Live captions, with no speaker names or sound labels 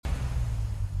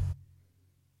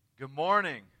Good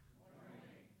morning.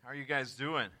 How are you guys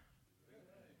doing?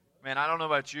 Man, I don't know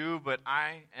about you, but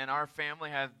I and our family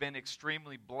have been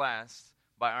extremely blessed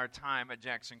by our time at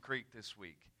Jackson Creek this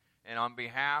week. And on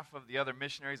behalf of the other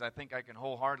missionaries, I think I can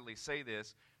wholeheartedly say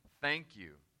this. Thank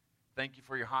you. Thank you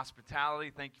for your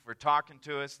hospitality. Thank you for talking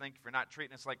to us. Thank you for not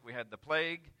treating us like we had the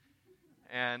plague.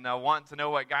 And wanting to know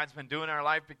what God's been doing in our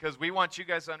life, because we want you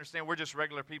guys to understand we're just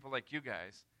regular people like you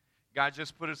guys. God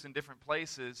just put us in different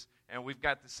places, and we've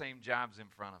got the same jobs in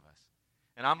front of us.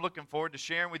 And I'm looking forward to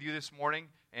sharing with you this morning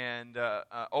and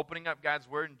opening up God's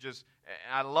Word. And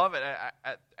I love it.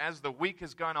 As the week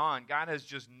has gone on, God has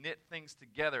just knit things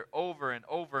together over and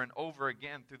over and over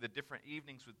again through the different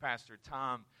evenings with Pastor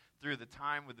Tom, through the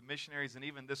time with the missionaries, and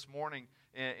even this morning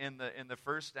in the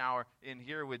first hour in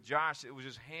here with Josh. It was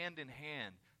just hand in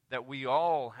hand that we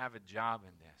all have a job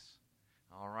in this.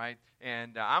 All right,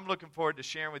 and I'm looking forward to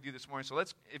sharing with you this morning. So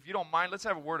if you don't mind, let's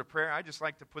have a word of prayer. I just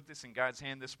like to put this in God's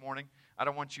hand this morning. I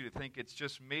don't want you to think it's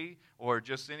just me or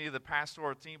just any of the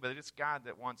pastoral team, but it's God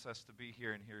that wants us to be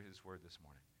here and hear His word this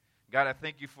morning. God, I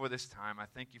thank you for this time. I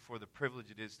thank you for the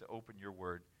privilege it is to open your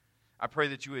word. I pray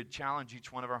that you would challenge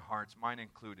each one of our hearts, mine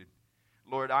included.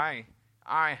 Lord, I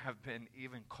have been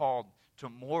even called to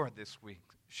more this week,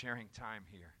 sharing time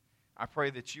here. I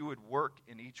pray that you would work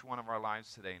in each one of our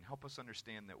lives today and help us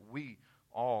understand that we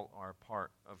all are a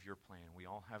part of your plan. We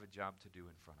all have a job to do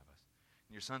in front of us.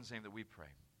 In your Son's name that we pray.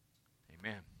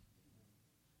 Amen.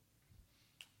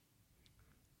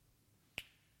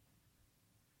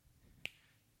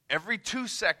 Every 2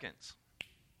 seconds,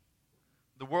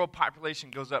 the world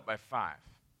population goes up by 5.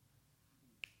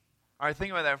 All right,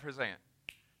 think about that for a second.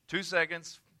 2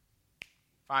 seconds,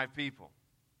 5 people.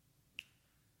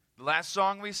 The last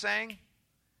song we sang,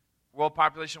 world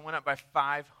population went up by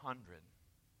 500.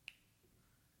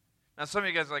 Now, some of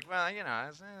you guys are like, well, you know.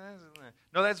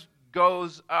 No, that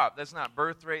goes up. That's not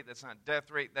birth rate. That's not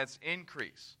death rate. That's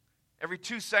increase. Every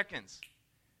 2 seconds.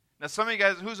 Now, some of you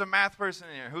guys, who's a math person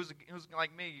in here? Who's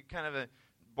like me? You're kind of a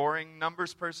boring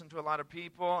numbers person to a lot of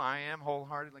people. I am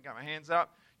wholeheartedly, got my hands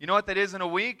up. You know what that is in a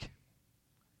week?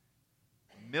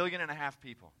 1.5 million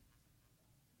people.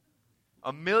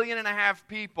 1.5 million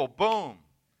people. Boom.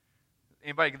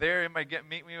 Anybody there? Anybody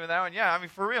meet me with that one? Yeah, I mean,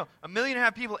 for real. 1.5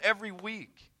 million people every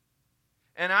week.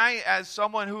 And I, as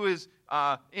someone who is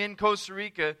in Costa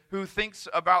Rica, who thinks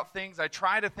about things, I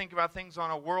try to think about things on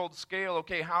a world scale.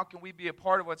 Okay, how can we be a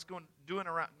part of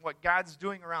what God's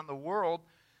doing around the world?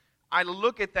 I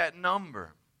look at that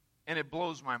number, and it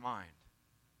blows my mind.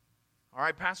 All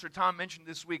right, Pastor Tom mentioned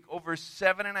this week over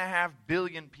 7.5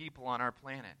 billion people on our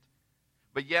planet.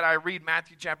 But yet I read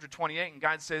Matthew chapter 28, and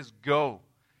God says, go.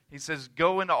 He says,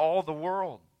 go into all the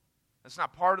world. That's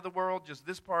not part of the world, just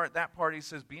this part, that part. He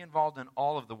says, be involved in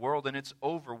all of the world, and it's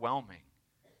overwhelming.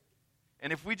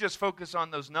 And if we just focus on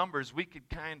those numbers, we could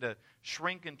kind of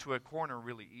shrink into a corner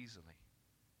really easily.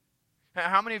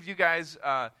 How many of you guys,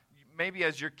 maybe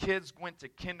as your kids went to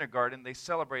kindergarten, they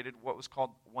celebrated what was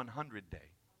called 100 Day?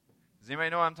 Does anybody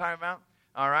know what I'm talking about?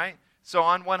 All right. So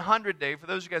on 100 Day, for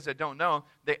those of you guys that don't know,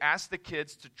 they ask the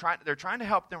kids they're trying to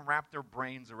help them wrap their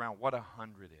brains around what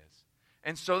 100 is.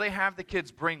 And so they have the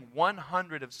kids bring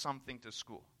 100 of something to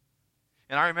school.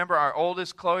 And I remember our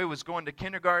oldest, Chloe, was going to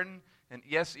kindergarten. And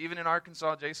yes, even in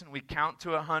Arkansas, Jason, we count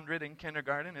to 100 in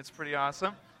kindergarten. It's pretty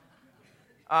awesome.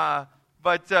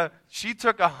 But she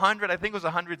took 100, I think it was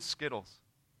 100 Skittles.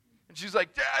 And she's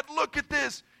like, Dad, look at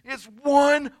this. It's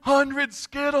 100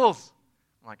 Skittles.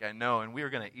 I'm like, I know, and we were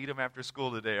going to eat them after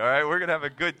school today, all right? We're going to have a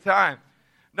good time.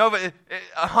 No, but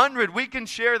 100, we can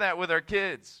share that with our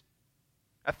kids.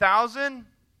 1,000,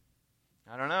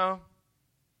 I don't know.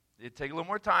 It'd take a little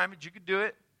more time, but you could do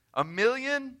it. 1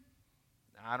 million,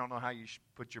 I don't know how you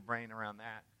put your brain around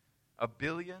that. 1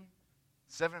 billion,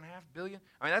 7.5 billion.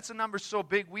 I mean, that's a number so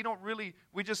big, we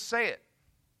just say it.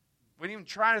 We don't even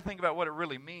try to think about what it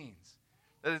really means.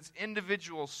 That it's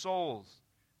individual souls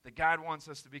that God wants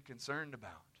us to be concerned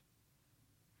about.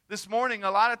 This morning, a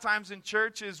lot of times in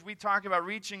churches, we talk about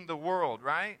reaching the world,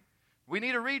 right? We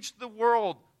need to reach the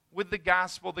world with the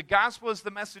gospel. The gospel is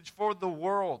the message for the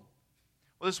world.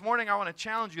 Well, this morning, I want to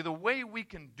challenge you. The way we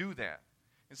can do that,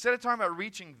 instead of talking about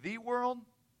reaching the world,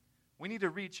 we need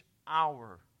to reach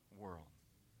our world.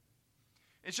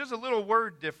 It's just a little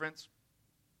word difference,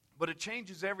 but it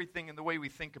changes everything in the way we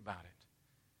think about it.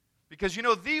 Because, you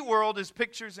know, the world is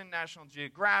pictures in National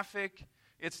Geographic.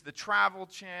 It's the Travel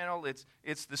Channel.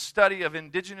 It's the study of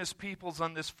indigenous peoples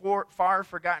on this far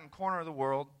forgotten corner of the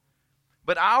world.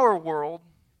 But our world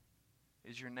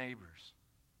is your neighbors.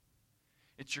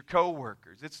 It's your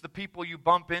coworkers. It's the people you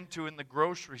bump into in the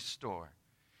grocery store.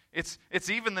 It's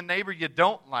even the neighbor you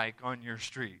don't like on your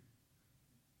street.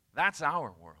 That's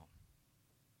our world.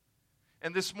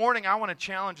 And this morning, I want to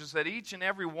challenge us that each and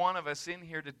every one of us in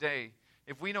here today,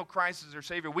 if we know Christ as our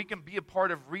Savior, we can be a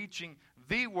part of reaching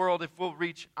the world if we'll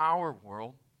reach our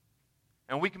world.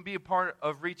 And we can be a part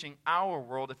of reaching our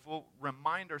world if we'll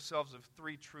remind ourselves of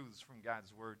three truths from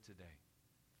God's Word today.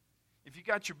 If you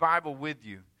got your Bible with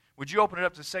you, would you open it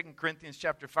up to 2 Corinthians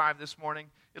chapter 5 this morning?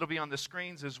 It'll be on the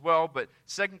screens as well, but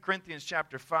 2 Corinthians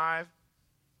chapter 5.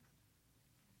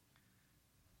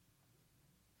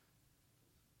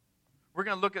 We're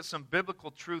going to look at some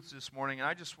biblical truths this morning, and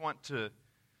I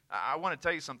want to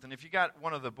tell you something. If you got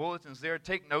one of the bulletins there,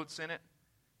 take notes in it.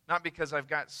 Not because I've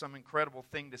got some incredible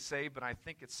thing to say, but I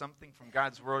think it's something from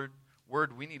God's word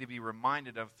we need to be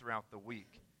reminded of throughout the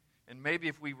week. And maybe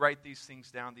if we write these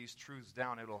things down, these truths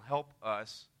down, it'll help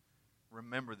us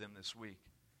remember them this week.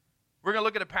 We're going to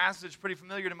look at a passage pretty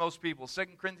familiar to most people. 2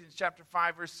 Corinthians chapter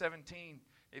 5, verse 17.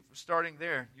 If we're starting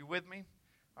there, you with me?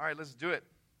 All right, let's do it.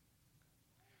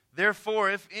 Therefore,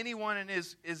 if anyone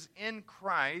is in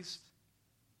Christ,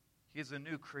 he is a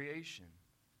new creation.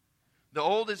 The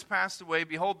old has passed away.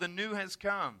 Behold, the new has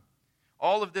come.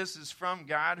 All of this is from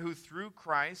God, who through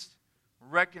Christ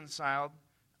reconciled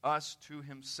us to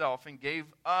himself and gave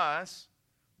us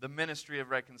the ministry of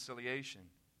reconciliation.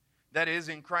 That is,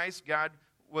 in Christ, God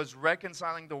was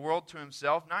reconciling the world to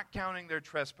himself, not counting their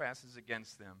trespasses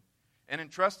against them, and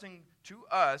entrusting to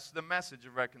us the message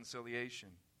of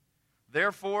reconciliation.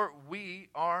 Therefore, we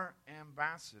are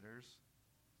ambassadors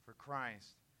for Christ,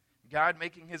 God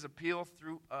making his appeal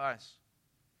through us.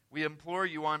 We implore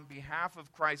you on behalf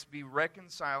of Christ, be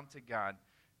reconciled to God.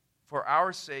 For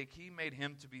our sake, he made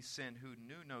him to be sin who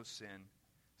knew no sin,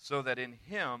 so that in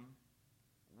him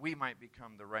we might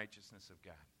become the righteousness of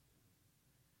God.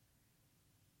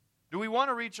 Do we want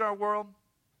to reach our world?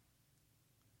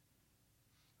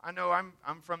 I know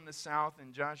I'm from the South,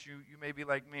 and Josh, you may be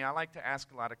like me. I like to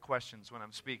ask a lot of questions when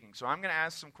I'm speaking. So I'm going to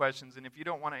ask some questions, and if you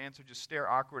don't want to answer, just stare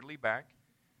awkwardly back.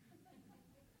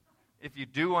 If you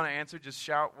do want to answer, just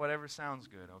shout whatever sounds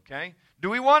good, okay? Do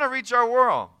we want to reach our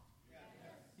world? Yes.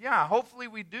 Yeah, hopefully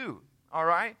we do, all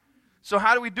right? So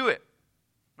how do we do it?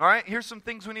 All right, here's some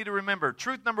things we need to remember.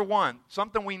 Truth number one,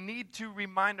 something we need to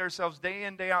remind ourselves day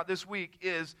in, day out this week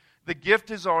is the gift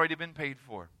has already been paid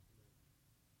for.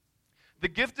 The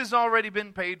gift has already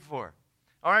been paid for.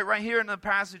 All right, right here in the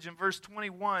passage in verse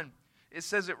 21, it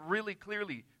says it really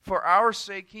clearly. For our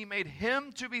sake he made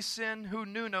him to be sin who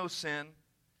knew no sin,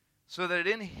 so that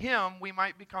in him we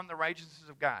might become the righteousness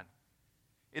of God.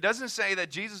 It doesn't say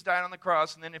that Jesus died on the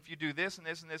cross, and then if you do this and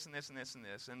this and this and this and this and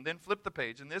this, and then flip the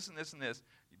page, and this and this and this,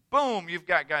 boom, you've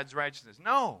got God's righteousness.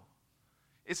 No.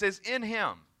 It says in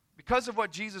him, because of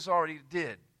what Jesus already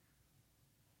did,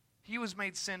 he was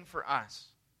made sin for us.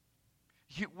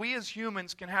 We as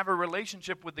humans can have a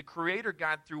relationship with the Creator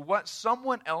God through what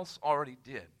someone else already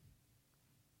did.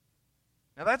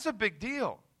 Now that's a big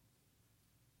deal.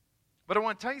 But I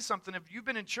want to tell you something. If you've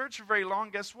been in church for very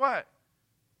long, guess what?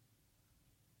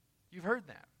 You've heard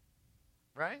that,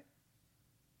 right?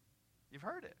 You've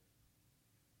heard it.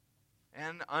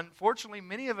 And unfortunately,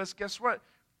 many of us, guess what?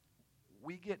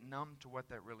 We get numb to what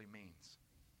that really means.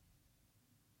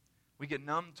 We get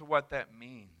numb to what that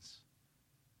means.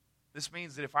 This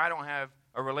means that if I don't have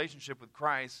a relationship with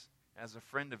Christ as a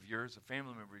friend of yours, a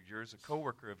family member of yours, a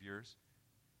coworker of yours,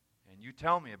 and you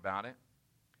tell me about it,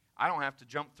 I don't have to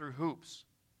jump through hoops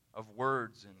of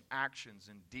words and actions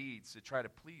and deeds to try to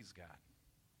please God.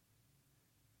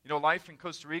 You know, life in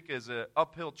Costa Rica is an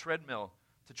uphill treadmill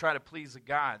to try to please a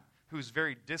God who's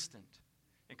very distant.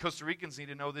 And Costa Ricans need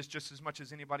to know this just as much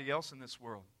as anybody else in this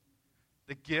world.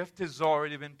 The gift has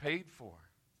already been paid for.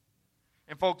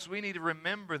 And folks, we need to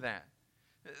remember that.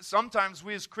 Sometimes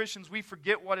we as Christians, we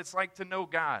forget what it's like to know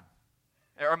God.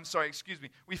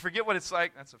 We forget what it's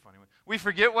like, that's a funny one. We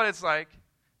forget what it's like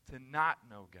to not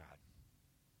know God.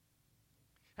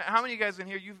 How many of you guys in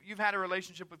here, you've had a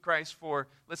relationship with Christ for,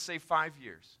 let's say, 5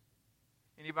 years?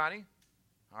 Anybody?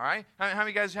 All right. How many of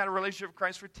you guys had a relationship with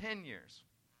Christ for 10 years?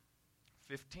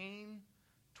 15?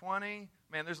 20?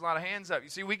 Man, there's a lot of hands up. You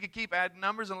see, we could keep adding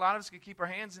numbers, and a lot of us could keep our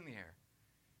hands in the air.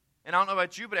 And I don't know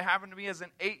about you, but it happened to me as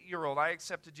an 8-year-old. I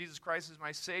accepted Jesus Christ as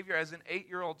my Savior as an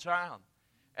 8-year-old child.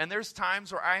 And there's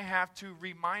times where I have to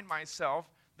remind myself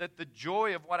that the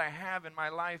joy of what I have in my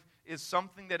life is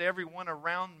something that everyone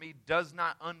around me does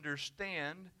not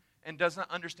understand, and does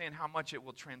not understand how much it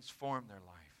will transform their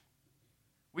life.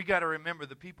 We got to remember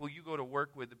the people you go to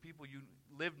work with, the people you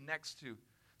live next to,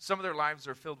 some of their lives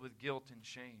are filled with guilt and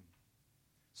shame.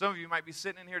 Some of you might be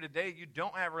sitting in here today, you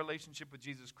don't have a relationship with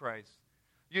Jesus Christ.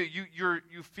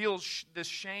 You feel this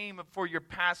shame for your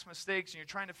past mistakes, and you're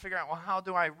trying to figure out, well, how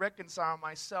do I reconcile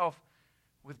myself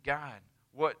with God?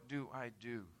 What do I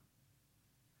do?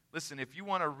 Listen, if you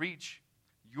want to reach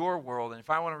your world, and if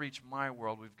I want to reach my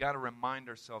world, we've got to remind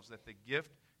ourselves that the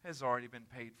gift has already been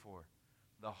paid for.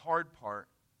 The hard part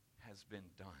has been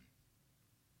done.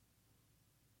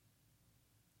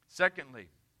 Secondly,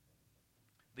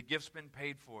 the gift's been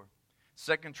paid for.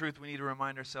 Second truth we need to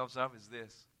remind ourselves of is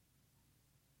this: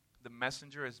 the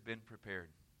messenger has been prepared.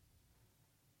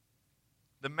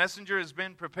 The messenger has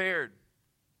been prepared.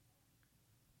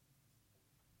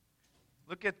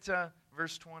 Look at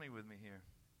verse 20 with me here.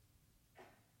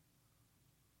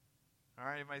 All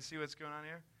right, everybody see what's going on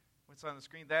here? What's on the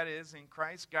screen? That is, in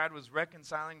Christ, God was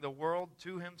reconciling the world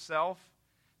to himself,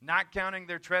 not counting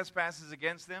their trespasses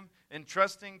against them,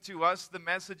 entrusting to us the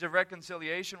message of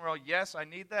reconciliation. Well, yes, I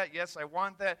need that. Yes, I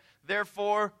want that.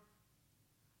 Therefore,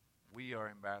 we are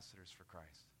ambassadors for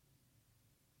Christ.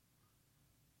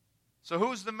 So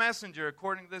who's the messenger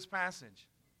according to this passage?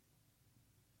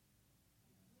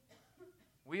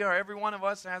 We are. Every one of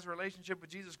us that has a relationship with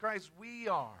Jesus Christ, we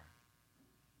are.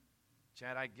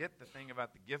 Chad, I get the thing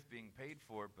about the gift being paid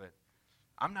for, but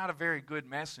I'm not a very good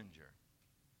messenger.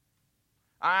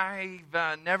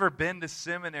 I've never been to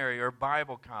seminary or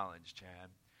Bible college, Chad.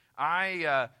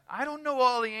 I don't know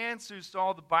all the answers to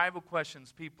all the Bible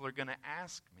questions people are going to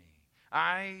ask me.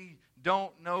 I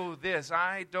don't know this.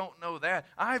 I don't know that.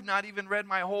 I've not even read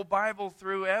my whole Bible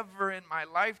through ever in my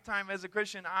lifetime as a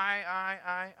Christian.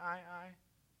 I.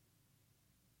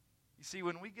 You see,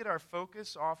 when we get our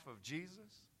focus off of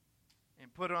Jesus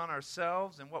and put it on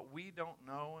ourselves and what we don't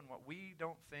know and what we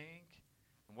don't think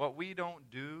and what we don't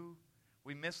do,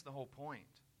 we miss the whole point.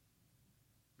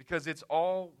 Because it's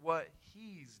all what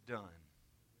he's done.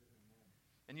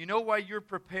 And you know why you're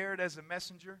prepared as a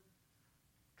messenger?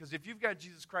 Because if you've got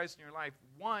Jesus Christ in your life,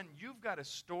 one, you've got a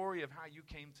story of how you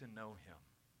came to know him.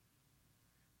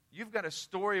 You've got a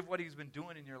story of what he's been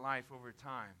doing in your life over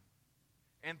time.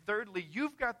 And thirdly,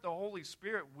 you've got the Holy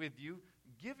Spirit with you,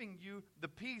 giving you the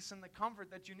peace and the comfort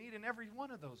that you need in every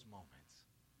one of those moments.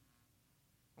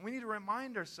 And we need to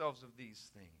remind ourselves of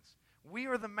these things. We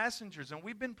are the messengers, and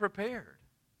we've been prepared.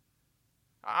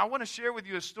 I want to share with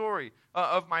you a story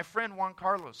of my friend Juan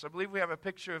Carlos. I believe we have a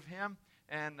picture of him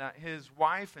and his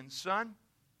wife and son.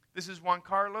 This is Juan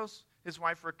Carlos, his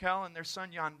wife Raquel, and their son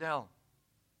Yandel.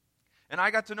 And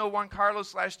I got to know Juan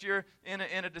Carlos last year in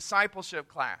a discipleship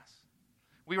class.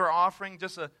 We were offering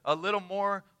just a little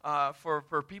more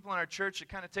for people in our church to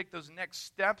kind of take those next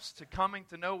steps to coming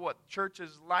to know what church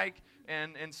is like.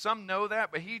 And some know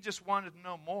that, but he just wanted to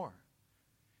know more.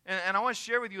 And I want to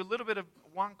share with you a little bit of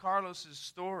Juan Carlos'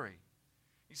 story.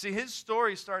 You see, his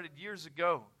story started years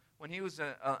ago when he was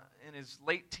in his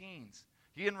late teens.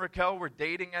 He and Raquel were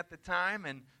dating at the time,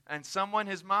 and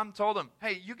his mom told him,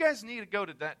 hey, you guys need to go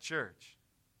to that church.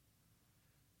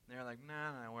 And they're like,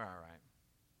 no, we're all right.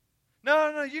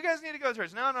 No, you guys need to go to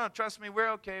church. No, trust me,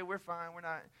 we're okay, we're fine, we're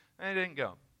not. And they didn't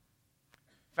go.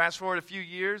 Fast forward a few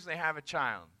years, they have a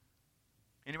child.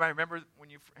 Anybody remember when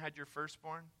you had your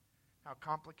firstborn? How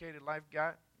complicated life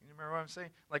got? You remember what I'm saying?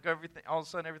 Like everything, all of a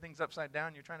sudden everything's upside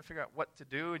down. You're trying to figure out what to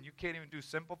do, and you can't even do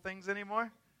simple things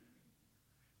anymore?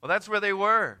 Well, that's where they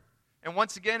were. And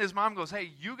once again, his mom goes,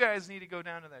 hey, you guys need to go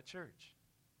down to that church.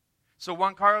 So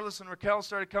Juan Carlos and Raquel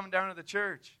started coming down to the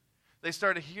church. They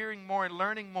started hearing more and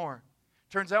learning more.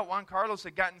 Turns out Juan Carlos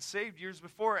had gotten saved years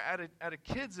before at a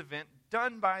kids event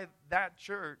done by that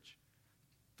church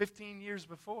 15 years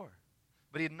before.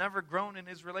 But he had never grown in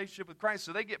his relationship with Christ.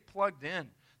 So they get plugged in.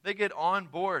 They get on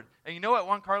board. And you know what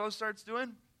Juan Carlos starts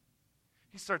doing?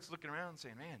 He starts looking around and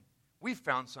saying, man, we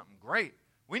found something great.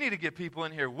 We need to get people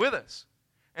in here with us.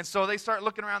 And so they start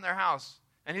looking around their house.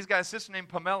 And he's got a sister named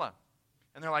Pamela.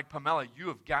 And they're like, Pamela, you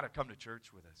have got to come to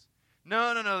church with us.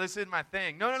 No, this isn't my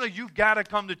thing. No, you've got to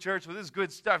come to church with this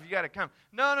good stuff. You got to come.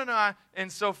 No.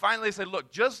 And so finally they said, look,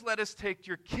 just let us take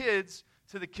your kids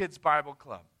to the kids' Bible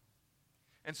club.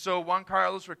 And so Juan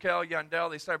Carlos, Raquel,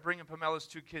 Yandel, they started bringing Pamela's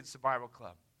 2 kids to Bible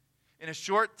club. In a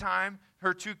short time,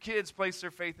 her 2 kids placed their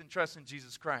faith and trust in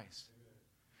Jesus Christ.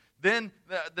 Then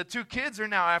the 2 kids are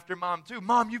now after mom too.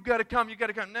 Mom, you've got to come.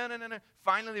 No.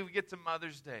 Finally, we get to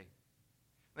Mother's Day.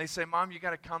 They say, Mom, you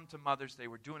got to come to Mother's Day.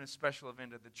 We're doing a special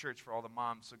event at the church for all the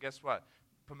moms. So guess what?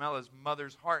 Pamela's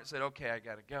mother's heart said, okay, I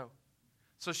got to go.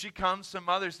 So she comes to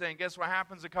Mother's Day, and guess what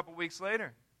happens a couple weeks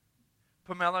later?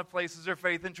 Pamela places her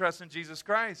faith and trust in Jesus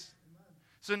Christ.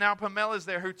 So now Pamela's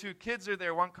there. Her 2 kids are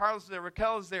there. Juan Carlos is there.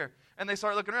 Raquel is there. And they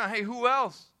start looking around. Hey, who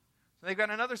else? They've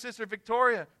got another sister,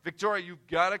 Victoria. Victoria, you've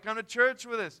got to come to church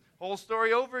with us. Whole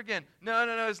story over again.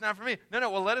 No, it's not for me. No,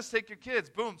 well, let us take your kids.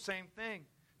 Boom, same thing.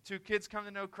 2 kids come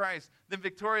to know Christ. Then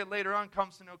Victoria later on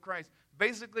comes to know Christ.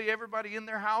 Basically, everybody in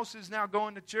their house is now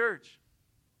going to church.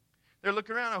 They're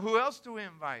looking around. Who else do we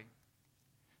invite?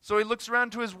 So he looks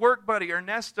around to his work buddy,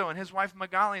 Ernesto, and his wife,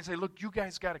 Magali, and say, look, you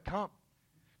guys got to come.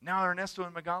 Now Ernesto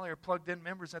and Magali are plugged-in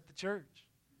members at the church.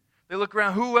 They look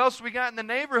around. Who else we got in the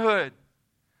neighborhood?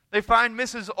 They find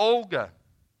Mrs. Olga.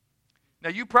 Now,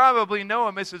 you probably know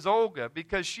a Mrs. Olga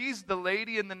because she's the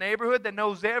lady in the neighborhood that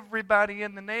knows everybody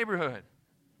in the neighborhood.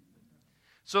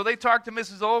 So they talk to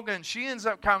Mrs. Olga, and she ends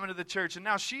up coming to the church. And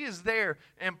now she is there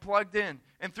and plugged in.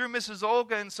 And through Mrs.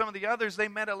 Olga and some of the others, they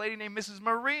met a lady named Mrs.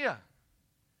 Maria.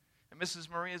 And Mrs.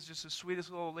 Maria is just the sweetest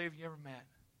little old lady you ever met.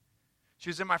 She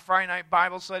was in my Friday night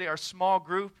Bible study, our small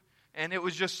group. And it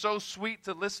was just so sweet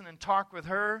to listen and talk with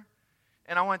her.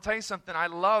 And I want to tell you something. I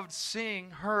loved seeing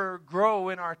her grow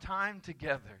in our time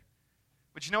together.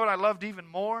 But you know what I loved even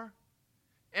more?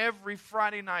 Every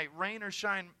Friday night, rain or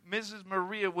shine, Mrs.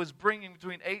 Maria was bringing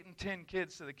between 8 and 10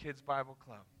 kids to the Kids Bible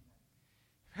Club.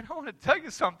 And I want to tell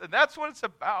you something. That's what it's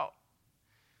about.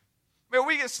 Man,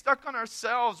 we get stuck on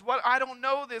ourselves. What? I don't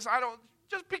know this.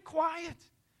 Just be quiet.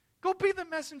 Go be the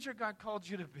messenger God called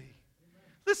you to be.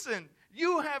 Listen,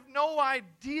 you have no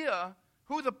idea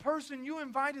who the person you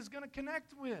invite is going to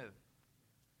connect with.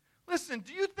 Listen,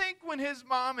 do you think when his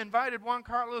mom invited Juan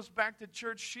Carlos back to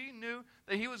church, she knew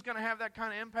that he was going to have that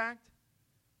kind of impact?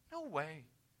 No way.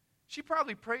 She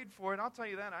probably prayed for it. I'll tell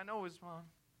you that. I know his mom.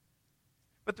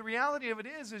 But the reality of it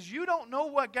is you don't know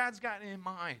what God's got in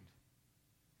mind.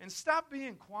 And stop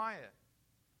being quiet.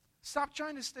 Stop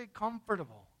trying to stay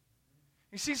comfortable.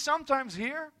 You see, sometimes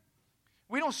here,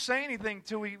 we don't say anything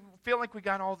till we feel like we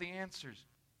got all the answers.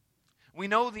 We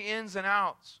know the ins and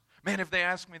outs. Man, if they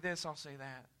ask me this, I'll say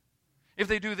that. If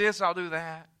they do this, I'll do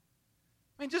that.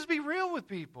 I mean, just be real with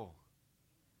people.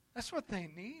 That's what they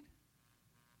need.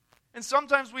 And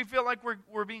sometimes we feel like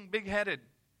we're being big-headed.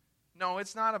 No,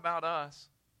 it's not about us.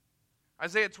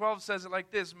 Isaiah 12 says it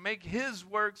like this: make his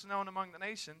works known among the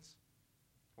nations.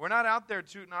 We're not out there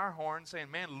tooting our horn saying,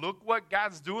 man, look what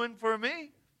God's doing for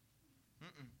me.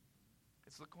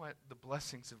 It's look what the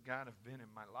blessings of God have been in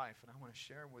my life, and I want to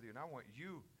share them with you, and I want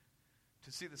you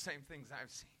to see the same things I've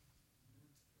seen.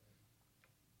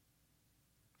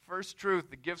 First truth,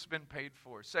 the gift's been paid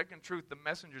for. Second truth, the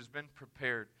messenger's been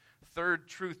prepared. Third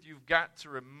truth you've got to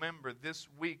remember this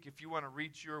week if you want to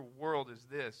reach your world is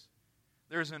this: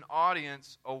 there's an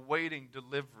audience awaiting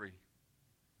delivery.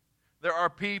 There are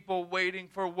people waiting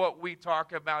for what we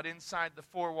talk about inside the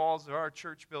 4 walls of our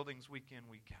church buildings week in,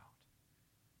 week out.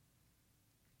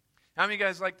 How many of you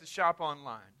guys like to shop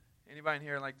online? Anybody in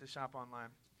here like to shop online?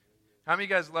 How many of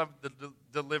you guys love the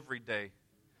delivery day?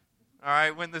 All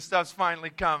right, when the stuff's finally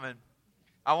coming.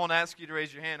 I won't ask you to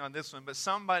raise your hand on this one, but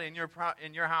somebody in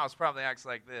your house probably acts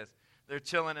like this. They're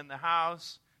chilling in the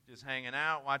house, just hanging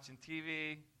out, watching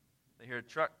TV. They hear a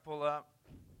truck pull up.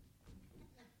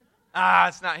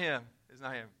 It's not him. It's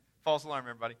not him. False alarm,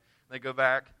 everybody. They go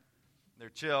back. They're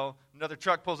chill. Another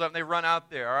truck pulls up and they run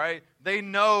out there, all right? They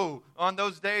know on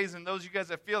those days, and those of you guys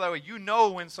that feel that way, you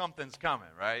know when something's coming,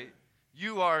 right?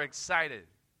 You are excited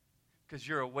because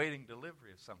you're awaiting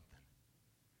delivery of something.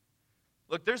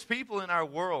 Look, there's people in our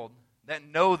world that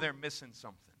know they're missing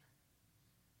something.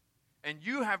 And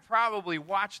you have probably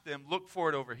watched them look for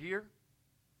it over here,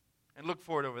 and look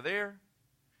for it over there,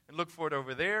 and look for it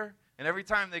over there. And every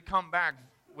time they come back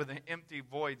with an empty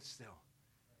void still,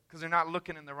 because they're not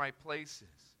looking in the right places.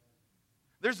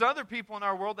 There's other people in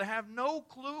our world that have no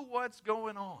clue what's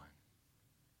going on.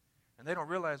 And they don't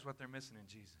realize what they're missing in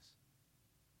Jesus.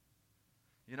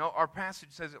 You know, our passage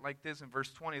says it like this in verse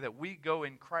 20, that we go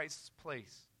in Christ's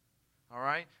place. All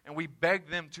right? And we beg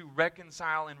them to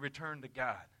reconcile and return to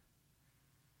God.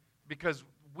 Because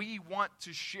we want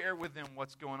to share with them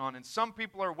what's going on. And some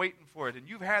people are waiting for it. And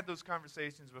you've had those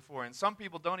conversations before. And some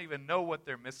people don't even know what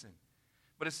they're missing.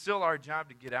 But it's still our job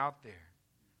to get out there.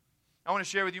 I want to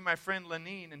share with you my friend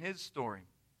Lenine and his story.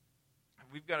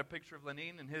 We've got a picture of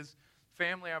Lenine and his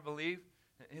family, I believe.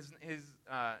 His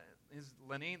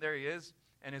Lenine, there he is,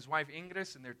 and his wife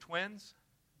Ingrid, and they're twins.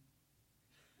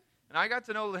 And I got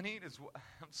to know Lenine as well.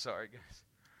 I'm sorry, guys.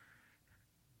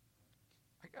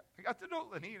 I got to know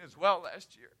Lenine as well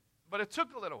last year, but it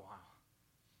took a little while.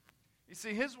 You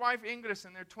see, his wife Ingrid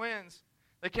and their twins,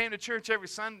 they came to church every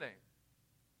Sunday.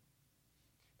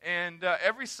 And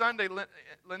every Sunday,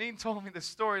 Lenine told me this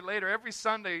story later. Every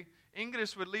Sunday,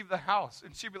 Ingrid would leave the house,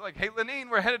 and she'd be like, hey,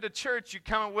 Lenine, we're headed to church. You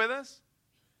coming with us?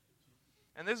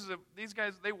 And these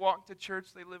guys, they walk to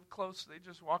church. They live close. They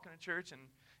just walk into church.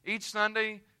 Each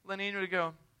Sunday, Lenine would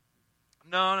go,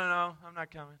 no, I'm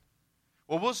not coming.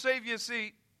 Well, we'll save you a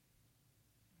seat.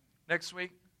 Next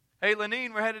week, hey,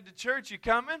 Lenine, we're headed to church. You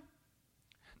coming?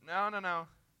 No.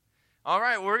 All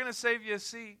right, well, we're going to save you a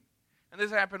seat. And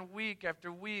this happened week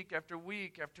after week after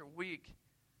week after week.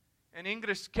 And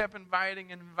Ingrid kept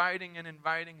inviting and inviting and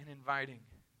inviting and inviting.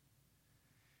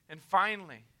 And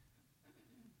finally,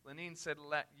 Lenine said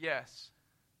yes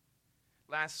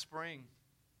last spring.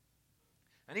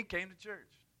 And he came to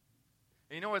church.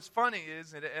 And you know what's funny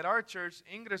is that at our church,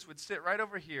 Ingrid would sit right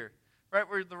over here, right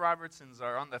where the Robertsons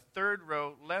are, on the third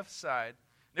row, left side.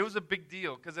 And it was a big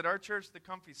deal because at our church, the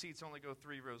comfy seats only go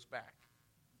 3 rows back.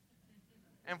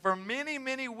 And for many,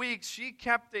 many weeks, she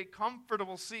kept a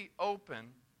comfortable seat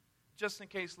open just in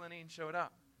case Lenine showed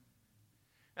up.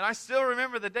 And I still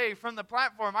remember the day from the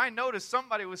platform, I noticed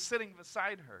somebody was sitting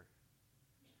beside her.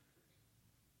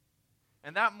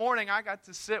 And that morning, I got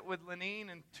to sit with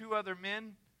Lenine and 2 other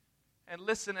men and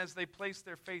listen as they placed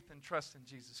their faith and trust in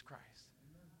Jesus Christ.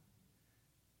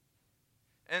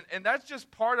 And that's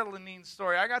just part of Lenine's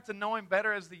story. I got to know him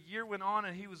better as the year went on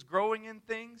and he was growing in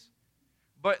things.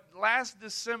 But last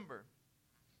December,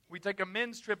 we take a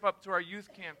men's trip up to our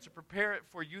youth camp to prepare it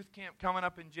for youth camp coming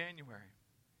up in January.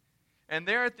 And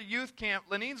there at the youth camp,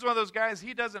 Lenine's one of those guys,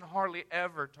 he doesn't hardly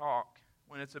ever talk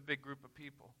when it's a big group of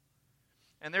people.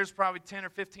 And there's probably 10 or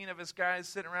 15 of us guys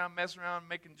sitting around, messing around,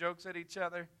 making jokes at each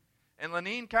other. And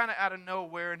Lenine kind of out of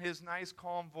nowhere in his nice,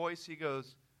 calm voice, he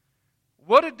goes,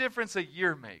 "What a difference a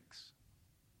year makes."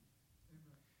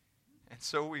 And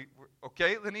so we're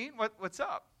okay, Lenine, what's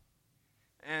up?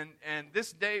 And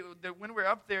this day, when we're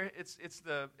up there, it's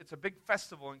a big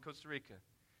festival in Costa Rica.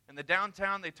 And the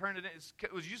downtown, they turned it in.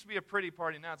 It used to be a pretty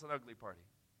party. Now it's an ugly party.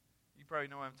 You probably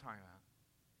know what I'm talking about.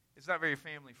 It's not very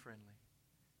family friendly.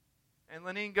 And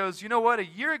Lenine goes, "You know what? A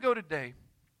year ago today,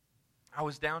 I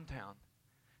was downtown.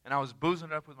 And I was boozing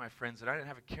it up with my friends. And I didn't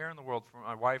have a care in the world for what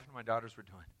my wife and my daughters were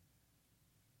doing."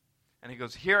 And he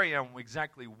goes, "Here I am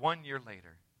exactly 1 year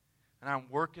later. And I'm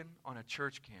working on a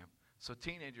church camp so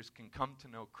teenagers can come to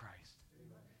know Christ."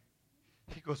 Amen.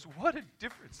 He goes, "What a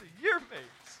difference a year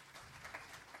makes."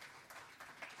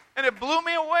 And it blew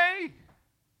me away.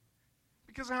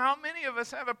 Because how many of us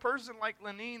have a person like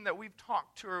Lenine that we've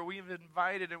talked to or we've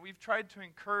invited and we've tried to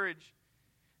encourage,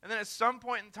 and then at some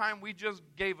point in time we just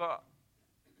gave up?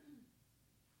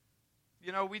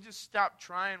 You know, we just stopped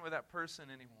trying with that person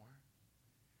anymore.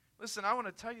 Listen, I want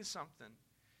to tell you something.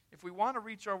 If we want to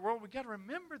reach our world, we got to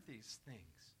remember these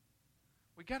things.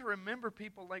 We got to remember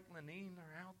people like Lenine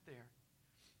are out there.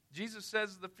 Jesus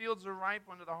says the fields are ripe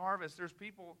unto the harvest. There's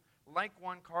people like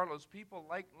Juan Carlos, people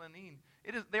like Lenine.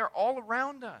 They're all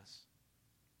around us.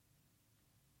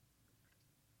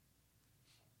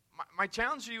 My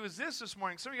challenge to you is this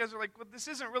morning. Some of you guys are like, well, this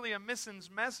isn't really a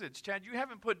missions message, Chad. You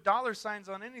haven't put dollar signs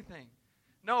on anything.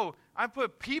 No, I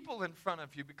put people in front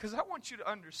of you because I want you to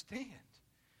understand.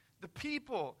 The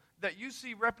people that you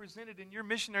see represented in your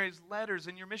missionaries' letters,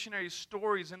 in your missionaries'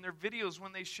 stories, in their videos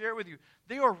when they share with you,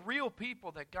 they are real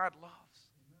people that God loves.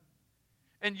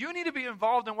 And you need to be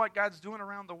involved in what God's doing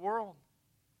around the world.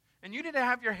 And you need to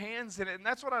have your hands in it. And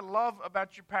that's what I love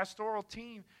about your pastoral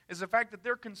team, is the fact that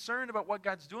they're concerned about what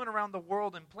God's doing around the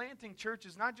world and planting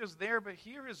churches, not just there, but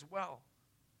here as well.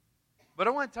 But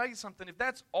I want to tell you something. If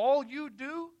that's all you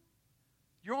do,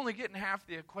 you're only getting half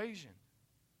the equation.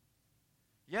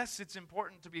 Yes, it's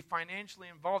important to be financially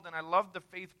involved, and I love the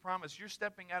faith promise. You're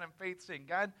stepping out in faith saying,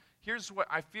 "God, here's what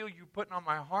I feel you putting on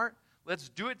my heart. Let's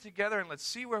do it together, and let's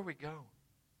see where we go."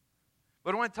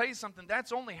 But I want to tell you something.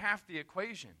 That's only half the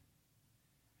equation.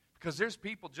 Because there's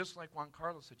people just like Juan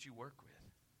Carlos that you work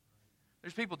with.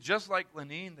 There's people just like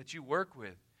Lenine that you work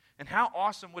with. And how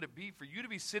awesome would it be for you to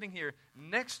be sitting here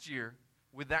next year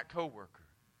with that coworker,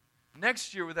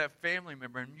 next year with that family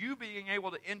member, and you being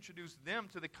able to introduce them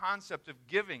to the concept of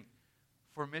giving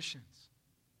for missions.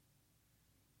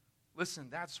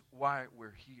 Listen, that's why we're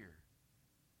here.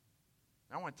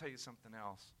 And I want to tell you something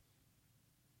else.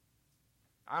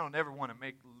 I don't ever want to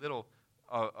make little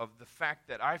of the fact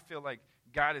that I feel like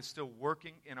God is still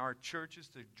working in our churches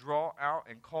to draw out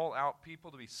and call out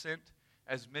people to be sent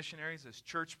as missionaries, as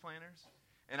church planters.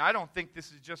 And I don't think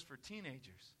this is just for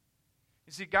teenagers.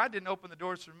 You see, God didn't open the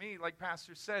doors for me, like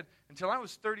Pastor said, until I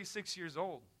was 36 years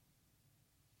old.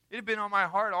 It had been on my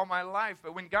heart all my life.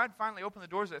 But when God finally opened the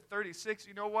doors at 36,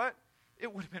 you know what?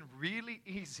 It would have been really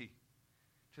easy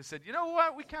to say, "You know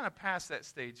what? We kind of passed that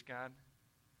stage, God.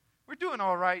 We're doing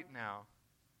all right now."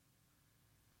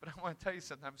 But I want to tell you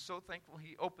something. I'm so thankful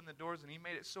He opened the doors and He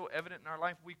made it so evident in our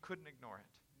life we couldn't ignore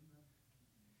it.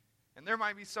 And there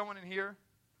might be someone in here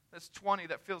That's 20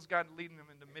 that feels God leading them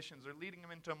into missions or leading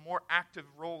them into a more active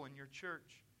role in your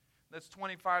church. That's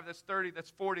 25, that's 30, that's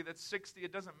 40, that's 60.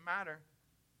 It doesn't matter.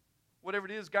 Whatever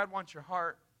it is, God wants your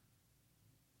heart.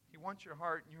 He wants your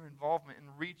heart and your involvement in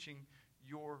reaching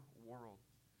your world.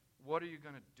 What are you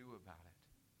going to do about it?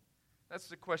 That's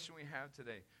the question we have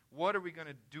today. What are we going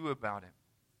to do about it?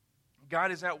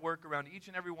 God is at work around each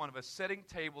and every one of us, setting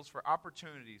tables for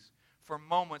opportunities, for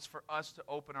moments for us to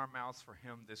open our mouths for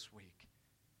Him this week.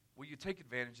 Will you take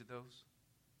advantage of those?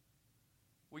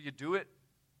 Will you do it?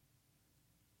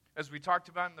 As we talked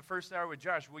about in the first hour with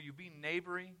Josh, will you be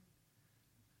neighboring?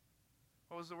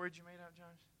 What was the word you made out,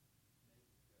 Josh?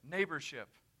 Neighborship.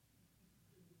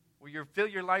 Will you fill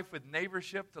your life with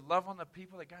neighborship to love on the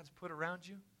people that God's put around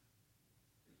you?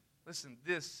 Listen,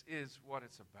 this is what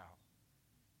it's about.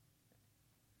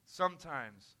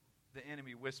 Sometimes the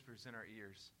enemy whispers in our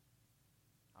ears,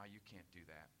 "Oh, you can't do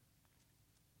that.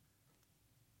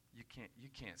 You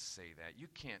can't say that. You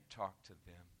can't talk to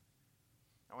them."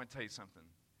 I want to tell you something.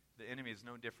 The enemy is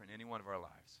no different in any one of our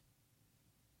lives.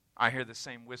 I hear the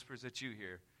same whispers that you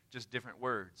hear, just different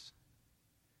words.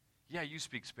 Yeah, you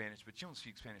speak Spanish, but you don't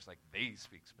speak Spanish like they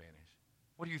speak Spanish.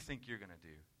 What do you think you're going to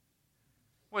do?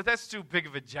 Well, that's too big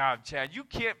of a job, Chad. You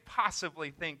can't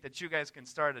possibly think that you guys can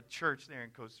start a church there in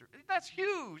Costa Rica. That's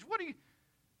huge.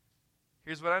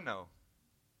 Here's what I know.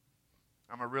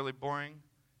 I'm a really boring,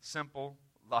 simple,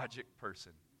 logic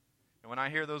person. And when I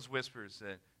hear those whispers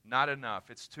that not enough,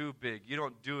 it's too big, you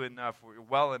don't do enough,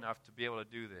 well enough to be able to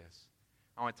do this,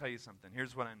 I want to tell you something.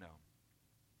 Here's what I know.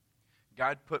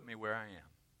 God put me where I am.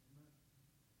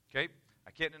 Okay?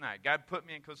 I can't deny it. God put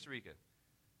me in Costa Rica.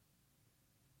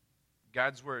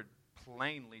 God's word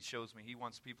plainly shows me He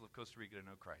wants people of Costa Rica to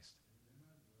know Christ.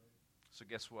 So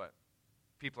guess what?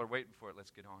 People are waiting for it.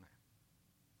 Let's get on it.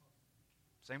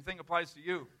 Same thing applies to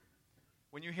you.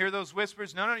 When you hear those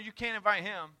whispers, no, you can't invite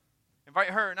him. Invite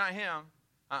her, not him.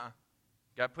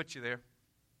 God put you there.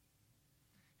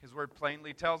 His word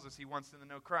plainly tells us He wants them to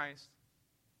know Christ.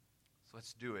 So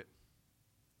let's do it.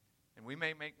 And we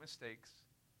may make mistakes.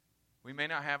 We may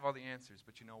not have all the answers,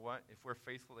 but you know what? If we're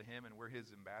faithful to Him and we're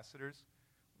His ambassadors,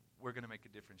 we're going to make a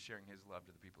difference sharing His love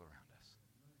to the people around us.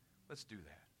 Let's do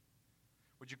that.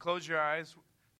 Would you close your eyes?